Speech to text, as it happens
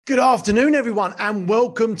Good afternoon, everyone, and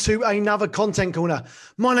welcome to another Content Corner.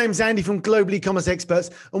 My name's Andy from Global E-Commerce Experts,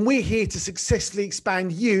 and we're here to successfully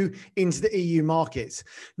expand you into the EU markets.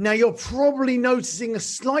 Now, you're probably noticing a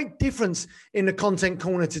slight difference in the Content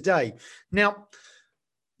Corner today. Now,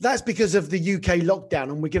 that's because of the UK lockdown,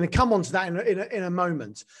 and we're going to come on to that in a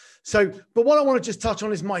moment. But what I want to just touch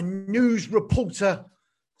on is my news reporter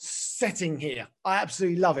setting here. I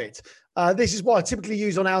absolutely love it. This is what I typically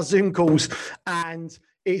use on our Zoom calls, and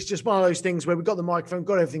it's just one of those things where we've got the microphone,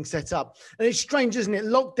 got everything set up. And it's strange, isn't it?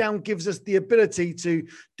 Lockdown gives us the ability to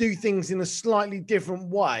do things in a slightly different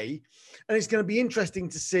way. And it's going to be interesting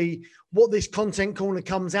to see what this Content Corner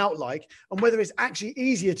comes out like and whether it's actually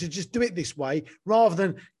easier to just do it this way rather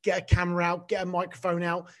than get a camera out, get a microphone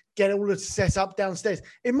out, get all the set up downstairs.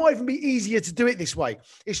 It might even be easier to do it this way.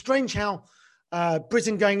 It's strange how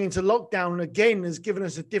Britain going into lockdown again has given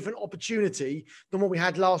us a different opportunity than what we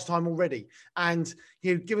had last time already, and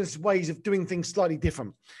given us ways of doing things slightly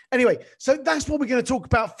different. Anyway, so that's what we're going to talk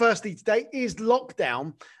about firstly today is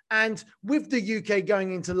lockdown. And with the UK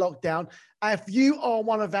going into lockdown, if you are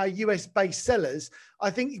one of our US based sellers, I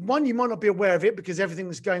think one, you might not be aware of it because everything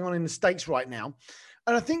that's going on in the States right now.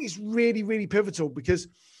 And I think it's really, really pivotal because,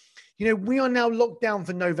 we are now locked down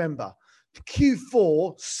for November.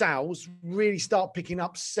 Q4 sales really start picking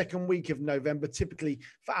up second week of November, typically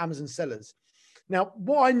for Amazon sellers. Now,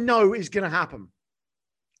 what I know is going to happen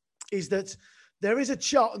is that there is a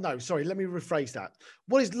chart. No, sorry, let me rephrase that.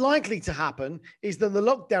 What is likely to happen is that the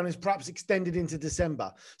lockdown is perhaps extended into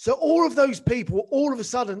December. So all of those people, all of a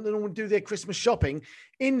sudden, they want to do their Christmas shopping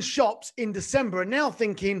in shops in December are now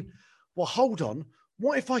thinking, well, hold on,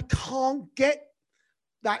 what if I can't get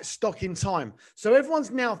that stock in time? So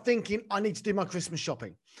everyone's now thinking, I need to do my Christmas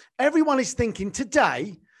shopping. Everyone is thinking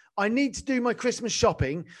today, I need to do my Christmas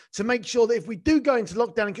shopping to make sure that if we do go into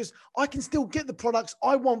lockdown, because I can still get the products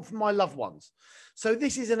I want from my loved ones. So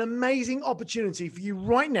this is an amazing opportunity for you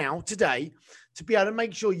right now, today, to be able to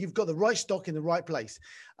make sure you've got the right stock in the right place.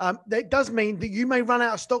 That does mean that you may run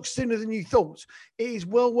out of stock sooner than you thought. It is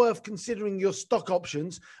well worth considering your stock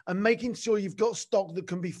options and making sure you've got stock that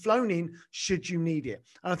can be flown in should you need it.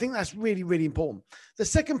 And I think that's really, really important. The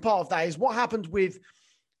second part of that is what happened with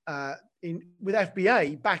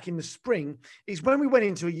FBA back in the spring is when we went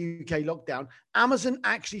into a UK lockdown, Amazon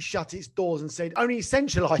actually shut its doors and said only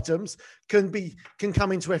essential items can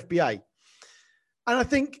come into FBA. And I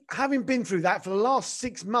think having been through that for the last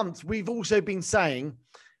 6 months, we've also been saying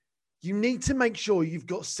you need to make sure you've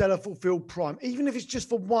got seller fulfilled prime, even if it's just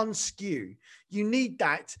for one SKU. You need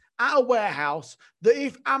that at a warehouse that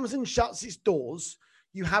if Amazon shuts its doors,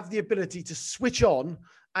 you have the ability to switch on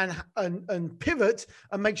and pivot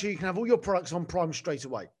and make sure you can have all your products on Prime straight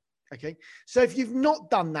away. Okay. So if you've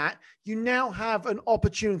not done that, you now have an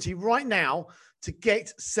opportunity right now to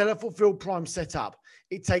get seller fulfilled Prime set up.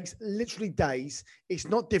 It takes literally days. It's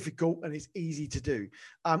not difficult and it's easy to do.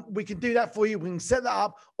 We can do that for you. We can set that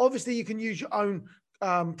up. Obviously you can use your own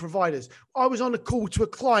providers. I was on a call to a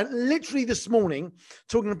client literally this morning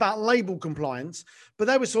talking about label compliance, but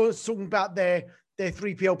they were sort of talking about their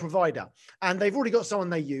 3PL provider, and they've already got someone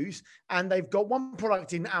they use, and they've got one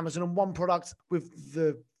product in Amazon and one product with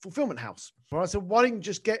the fulfillment house. All right, so why don't you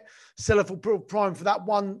just get seller fulfilled Prime for that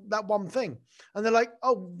one thing? And they're like,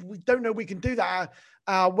 oh, we don't know we can do that.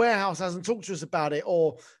 Our warehouse hasn't talked to us about it,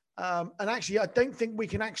 and actually, I don't think we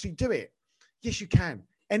can actually do it. Yes, you can.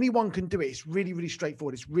 Anyone can do it. It's really, really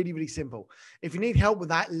straightforward. It's really, really simple. If you need help with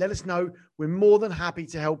that, let us know. We're more than happy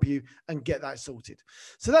to help you and get that sorted.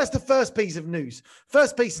 So that's the first piece of news.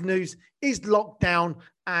 First piece of news is lockdown,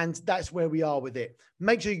 and that's where we are with it.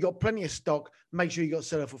 Make sure you got plenty of stock. Make sure you got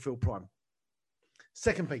seller fulfilled Prime.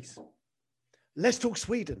 Second piece. Let's talk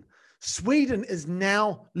Sweden. Sweden is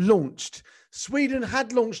now launched. Sweden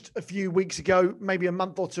had launched a few weeks ago, maybe a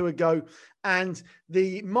month or two ago, and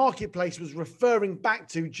the marketplace was referring back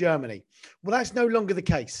to Germany. Well, that's no longer the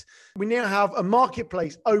case. We now have a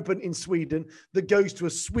marketplace open in Sweden that goes to a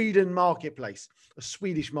Sweden marketplace, a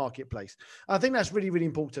Swedish marketplace. I think that's really, really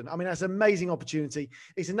important. I mean, that's an amazing opportunity.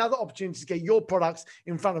 It's another opportunity to get your products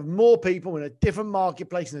in front of more people in a different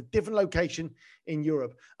marketplace, in a different location in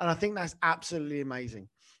Europe. And I think that's absolutely amazing.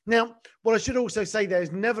 Now, what I should also say there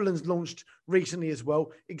is Netherlands launched recently as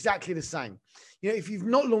well, exactly the same. If you've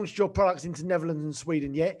not launched your products into Netherlands and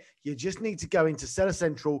Sweden yet, you just need to go into Seller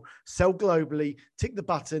Central, sell globally, tick the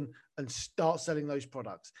button and start selling those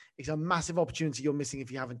products. It's a massive opportunity you're missing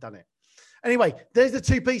if you haven't done it. Anyway, there's the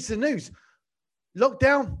two pieces of news,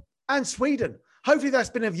 lockdown and Sweden. Hopefully that's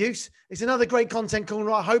been of use. It's another great content corner.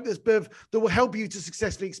 I hope that will help you to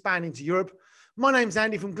successfully expand into Europe. My name's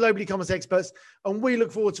Andy from Global E-Commerce Experts, and we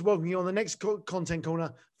look forward to welcoming you on the next Content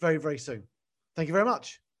Corner very, very soon. Thank you very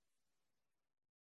much.